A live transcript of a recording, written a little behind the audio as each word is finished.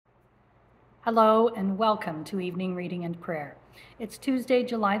Hello and welcome to Evening Reading and Prayer. It's Tuesday,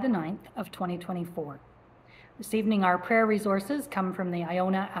 July the 9th of 2024. This evening our prayer resources come from the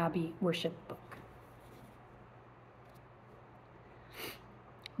Iona Abbey Worship Book.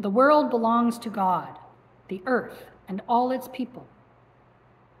 The world belongs to God, the earth and all its people.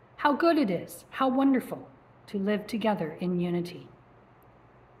 How good it is, how wonderful to live together in unity.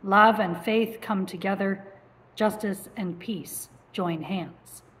 Love and faith come together, justice and peace join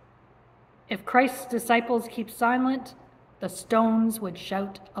hands. If Christ's disciples keep silent, the stones would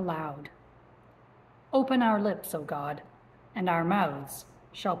shout aloud. Open our lips, O God, and our mouths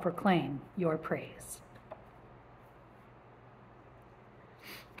shall proclaim your praise.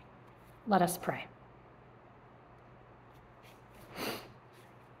 Let us pray.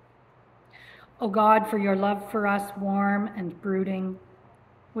 O God, for your love for us, warm and brooding,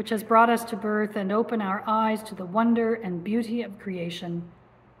 which has brought us to birth and opened our eyes to the wonder and beauty of creation,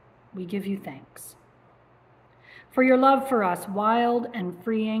 we give you thanks. For your love for us, wild and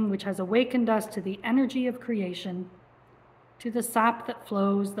freeing, which has awakened us to the energy of creation, to the sap that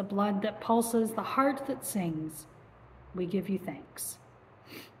flows, the blood that pulses, the heart that sings, we give you thanks.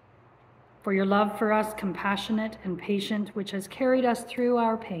 For your love for us, compassionate and patient, which has carried us through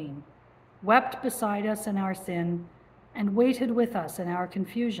our pain, wept beside us in our sin, and waited with us in our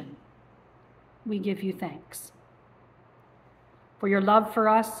confusion, we give you thanks. For your love for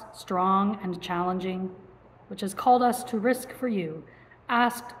us, strong and challenging, which has called us to risk for you,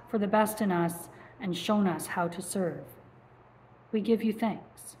 asked for the best in us, and shown us how to serve, we give you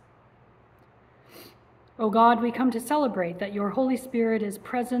thanks. O God, we come to celebrate that your Holy Spirit is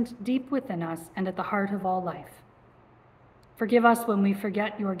present deep within us and at the heart of all life. Forgive us when we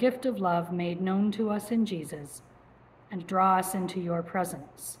forget your gift of love made known to us in Jesus, and draw us into your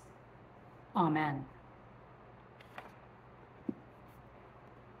presence. Amen.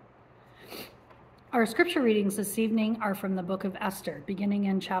 Our scripture readings this evening are from the book of Esther, beginning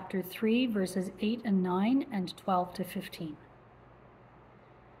in chapter 3, verses 8 and 9 and 12 to 15.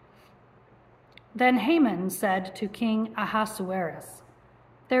 Then Haman said to King Ahasuerus,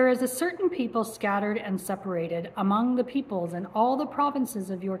 "There is a certain people scattered and separated among the peoples in all the provinces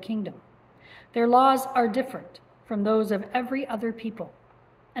of your kingdom. Their laws are different from those of every other people,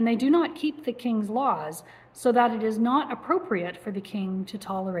 and they do not keep the king's laws, so that it is not appropriate for the king to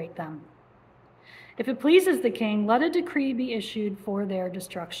tolerate them. If it pleases the king, let a decree be issued for their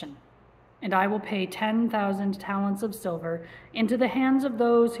destruction, and I will pay 10,000 talents of silver into the hands of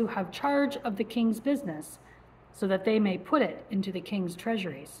those who have charge of the king's business, so that they may put it into the king's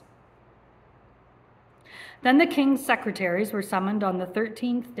treasuries." Then the king's secretaries were summoned on the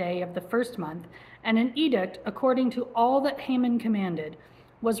 13th day of the first month, and an edict, according to all that Haman commanded,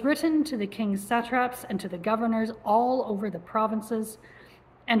 was written to the king's satraps and to the governors all over the provinces,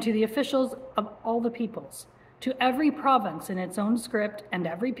 and to the officials of all the peoples, to every province in its own script and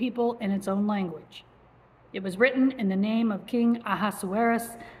every people in its own language. It was written in the name of King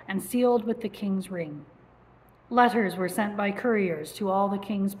Ahasuerus and sealed with the king's ring. Letters were sent by couriers to all the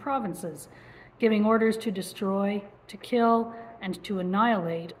king's provinces, giving orders to destroy, to kill, and to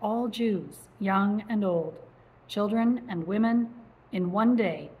annihilate all Jews, young and old, children and women, in one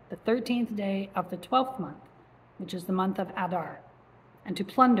day, the 13th day of the 12th month, which is the month of Adar, and to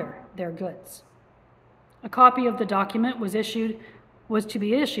plunder their goods. A copy of the document was to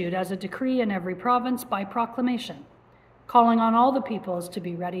be issued as a decree in every province by proclamation, calling on all the peoples to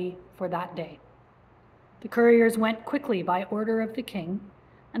be ready for that day. The couriers went quickly by order of the king,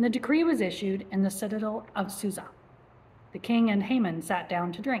 and the decree was issued in the citadel of Susa. The king and Haman sat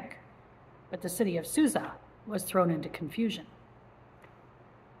down to drink, but the city of Susa was thrown into confusion.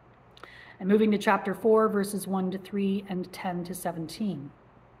 And moving to chapter 4, verses 1 to 3 and 10 to 17.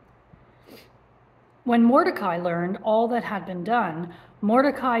 When Mordecai learned all that had been done,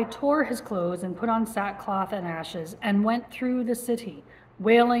 Mordecai tore his clothes and put on sackcloth and ashes and went through the city,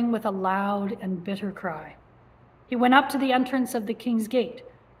 wailing with a loud and bitter cry. He went up to the entrance of the king's gate,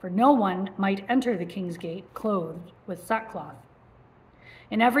 for no one might enter the king's gate clothed with sackcloth.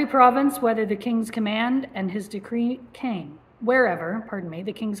 In every province, wherever the king's command and his decree came,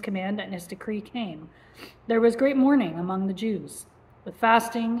 there was great mourning among the Jews, with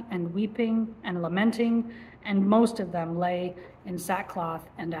fasting and weeping and lamenting, and most of them lay in sackcloth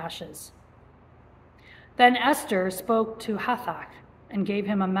and ashes. Then Esther spoke to Hathach and gave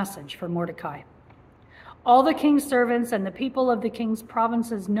him a message for Mordecai. "All the king's servants and the people of the king's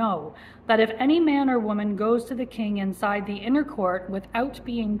provinces know that if any man or woman goes to the king inside the inner court without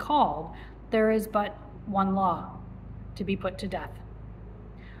being called, there is but one law: to be put to death.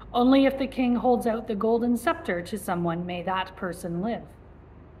 Only if the king holds out the golden scepter to someone may that person live.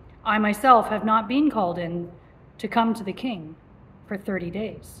 I myself have not been called in to come to the king for 30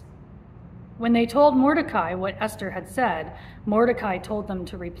 days. When they told Mordecai what Esther had said, Mordecai told them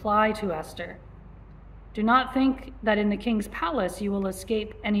to reply to Esther, "Do not think that in the king's palace you will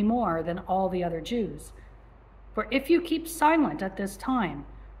escape any more than all the other Jews. For if you keep silent at this time,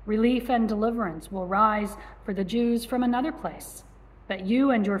 relief and deliverance will rise for the Jews from another place, but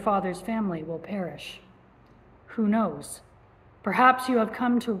you and your father's family will perish. Who knows? Perhaps you have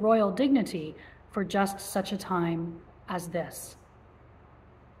come to royal dignity for just such a time as this."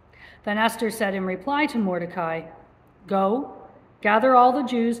 Then Esther said in reply to Mordecai, "Go, gather all the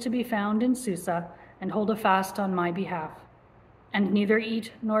Jews to be found in Susa, and hold a fast on my behalf, and neither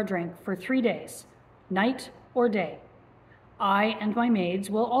eat nor drink for 3 days, night or day. I and my maids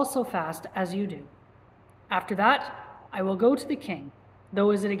will also fast as you do. After that, I will go to the king,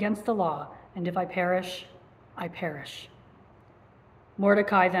 though is it against the law, and if I perish, I perish."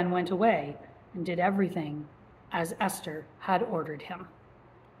 Mordecai then went away and did everything as Esther had ordered him.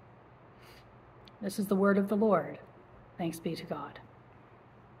 This is the word of the Lord. Thanks be to God.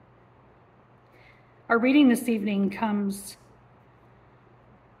 Our reading this evening comes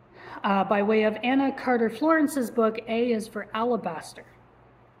by way of Anna Carter Florence's book, A is for Alabaster.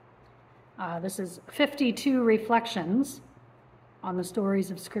 This is 52 reflections on the stories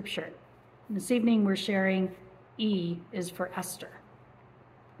of Scripture. And this evening we're sharing E is for Esther.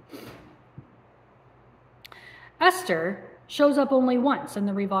 Esther shows up only once in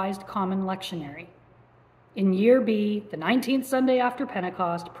the Revised Common Lectionary, in Year B, the 19th Sunday after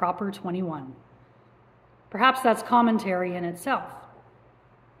Pentecost, proper 21. Perhaps that's commentary in itself.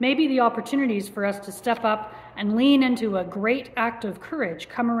 Maybe the opportunities for us to step up and lean into a great act of courage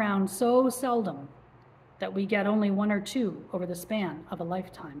come around so seldom that we get only one or two over the span of a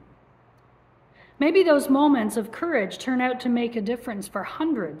lifetime. Maybe those moments of courage turn out to make a difference for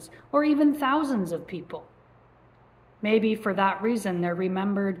hundreds or even thousands of people. Maybe for that reason they're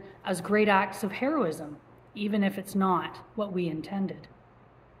remembered as great acts of heroism, even if it's not what we intended.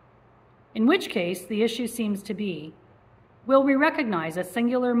 In which case, the issue seems to be, will we recognize a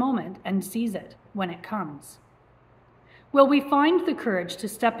singular moment and seize it when it comes? Will we find the courage to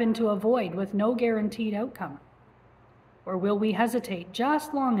step into a void with no guaranteed outcome? Or will we hesitate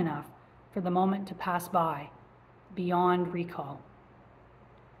just long enough for the moment to pass by, beyond recall?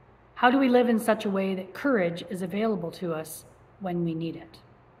 How do we live in such a way that courage is available to us when we need it?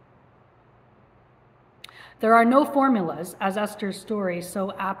 There are no formulas, as Esther's story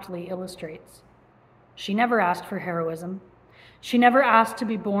so aptly illustrates. She never asked for heroism. She never asked to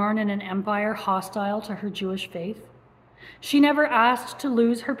be born in an empire hostile to her Jewish faith. She never asked to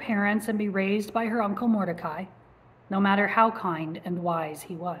lose her parents and be raised by her uncle Mordecai, no matter how kind and wise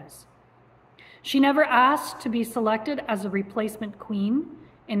he was. She never asked to be selected as a replacement queen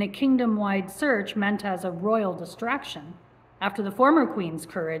in a kingdom-wide search meant as a royal distraction, after the former queen's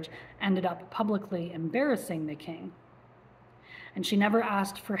courage ended up publicly embarrassing the king. And she never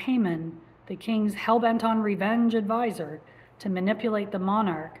asked for Haman, the king's hell-bent on revenge advisor, to manipulate the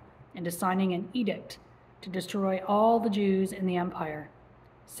monarch into signing an edict to destroy all the Jews in the empire,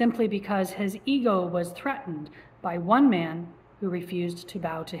 simply because his ego was threatened by one man who refused to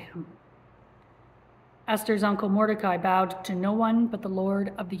bow to him. Esther's uncle Mordecai bowed to no one but the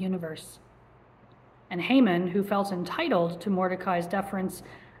Lord of the universe. And Haman, who felt entitled to Mordecai's deference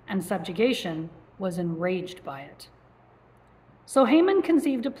and subjugation, was enraged by it. So Haman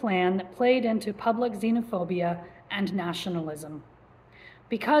conceived a plan that played into public xenophobia and nationalism.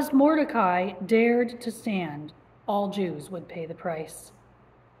 Because Mordecai dared to stand, all Jews would pay the price.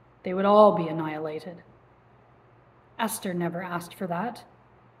 They would all be annihilated. Esther never asked for that.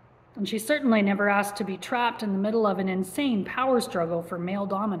 And she certainly never asked to be trapped in the middle of an insane power struggle for male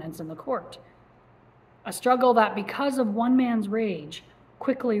dominance in the court. A struggle that, because of one man's rage,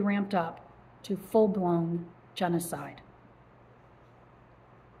 quickly ramped up to full-blown genocide.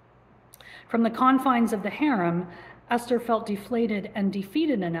 From the confines of the harem, Esther felt deflated and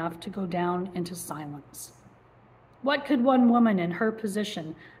defeated enough to go down into silence. What could one woman in her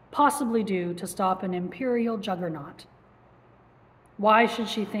position possibly do to stop an imperial juggernaut? Why should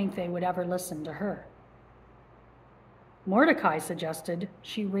she think they would ever listen to her? Mordecai suggested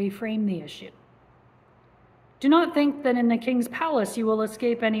she reframe the issue. Do not think that in the king's palace you will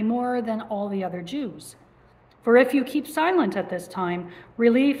escape any more than all the other Jews. For if you keep silent at this time,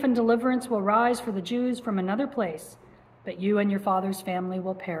 relief and deliverance will rise for the Jews from another place, but you and your father's family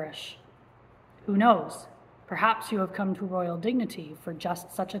will perish. Who knows? Perhaps you have come to royal dignity for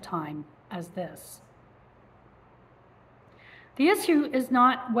just such a time as this. The issue is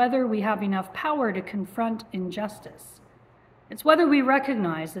not whether we have enough power to confront injustice. It's whether we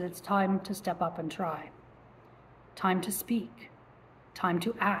recognize that it's time to step up and try, time to speak, time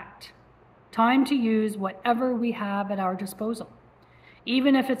to act, time to use whatever we have at our disposal,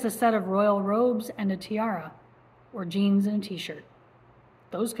 even if it's a set of royal robes and a tiara, or jeans and a t-shirt.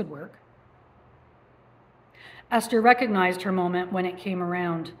 Those could work. Esther recognized her moment when it came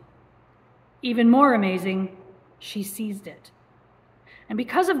around. Even more amazing, she seized it. And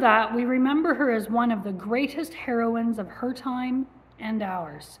because of that, we remember her as one of the greatest heroines of her time and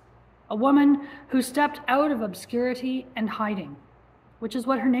ours, a woman who stepped out of obscurity and hiding, which is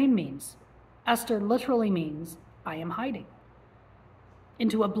what her name means. Esther literally means, I am hiding,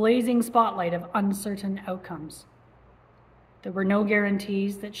 into a blazing spotlight of uncertain outcomes. There were no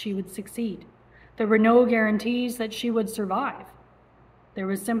guarantees that she would succeed. There were no guarantees that she would survive. There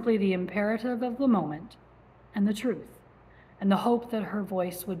was simply the imperative of the moment and the truth and the hope that her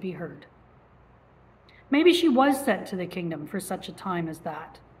voice would be heard. Maybe she was sent to the kingdom for such a time as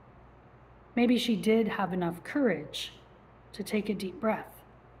that. Maybe she did have enough courage to take a deep breath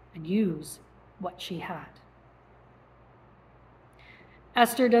and use what she had.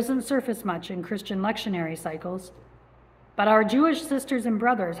 Esther doesn't surface much in Christian lectionary cycles, but our Jewish sisters and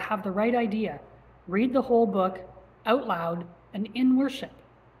brothers have the right idea. Read the whole book out loud and in worship.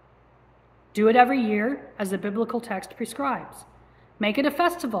 Do it every year as the biblical text prescribes. Make it a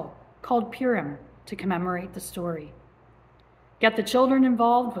festival called Purim to commemorate the story. Get the children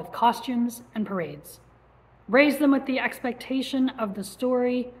involved with costumes and parades. Raise them with the expectation of the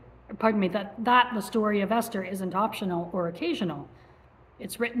story, that the story of Esther isn't optional or occasional.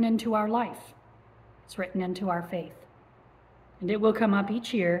 It's written into our life. It's written into our faith. And it will come up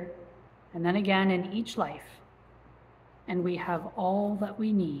each year, and then again in each life. And we have all that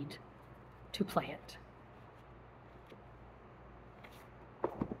we need to play it.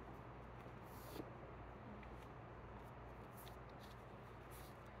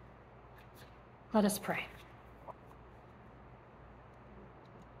 Let us pray.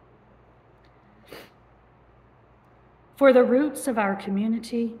 For the roots of our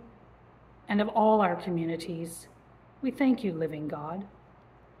community and of all our communities, we thank you, living God.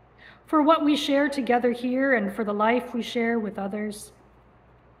 For what we share together here and for the life we share with others,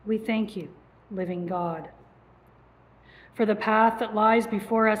 we thank you, living God. For the path that lies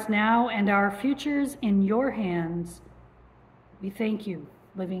before us now and our futures in your hands, we thank you,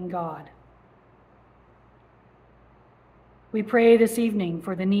 living God. We pray this evening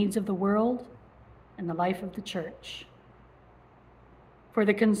for the needs of the world and the life of the church, for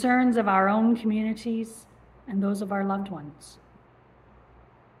the concerns of our own communities and those of our loved ones,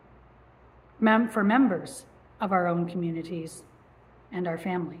 for members of our own communities and our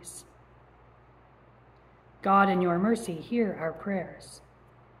families. God, in your mercy, hear our prayers.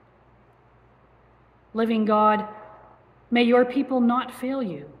 Living God, may your people not fail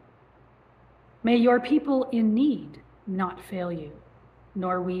you. May your people in need not fail you,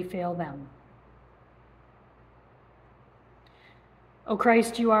 nor we fail them. O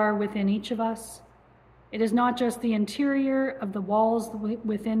Christ, you are within each of us. It is not just the interior of the walls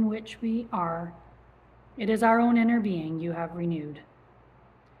within which we are. It is our own inner being you have renewed.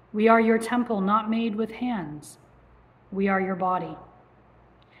 We are your temple, not made with hands. We are your body.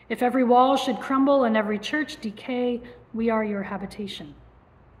 If every wall should crumble and every church decay, we are your habitation.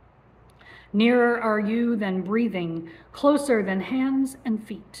 Nearer are you than breathing, closer than hands and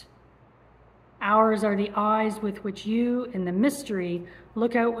feet. Ours are the eyes with which you, in the mystery,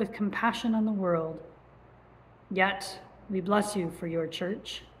 look out with compassion on the world. Yet we bless you for your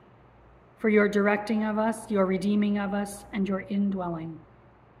church, for your directing of us, your redeeming of us, and your indwelling.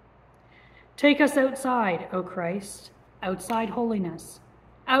 Take us outside, O Christ, outside holiness,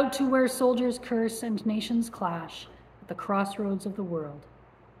 out to where soldiers curse and nations clash at the crossroads of the world.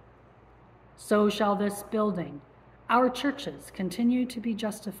 So shall this building, our churches, continue to be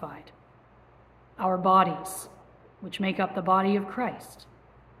justified. Our bodies, which make up the body of Christ,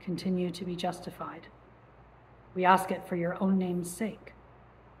 continue to be justified. We ask it for your own name's sake.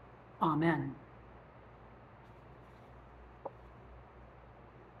 Amen.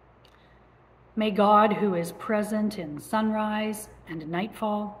 May God, who is present in sunrise and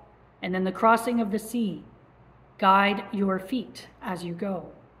nightfall, and in the crossing of the sea, guide your feet as you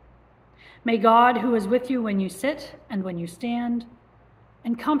go. May God, who is with you when you sit and when you stand,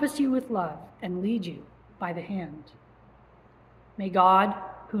 encompass you with love and lead you by the hand. May God,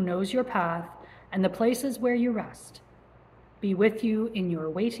 who knows your path and the places where you rest, be with you in your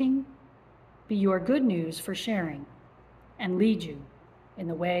waiting, be your good news for sharing, and lead you in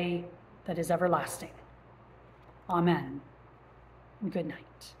the way that is everlasting. Amen. And good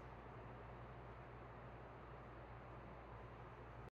night.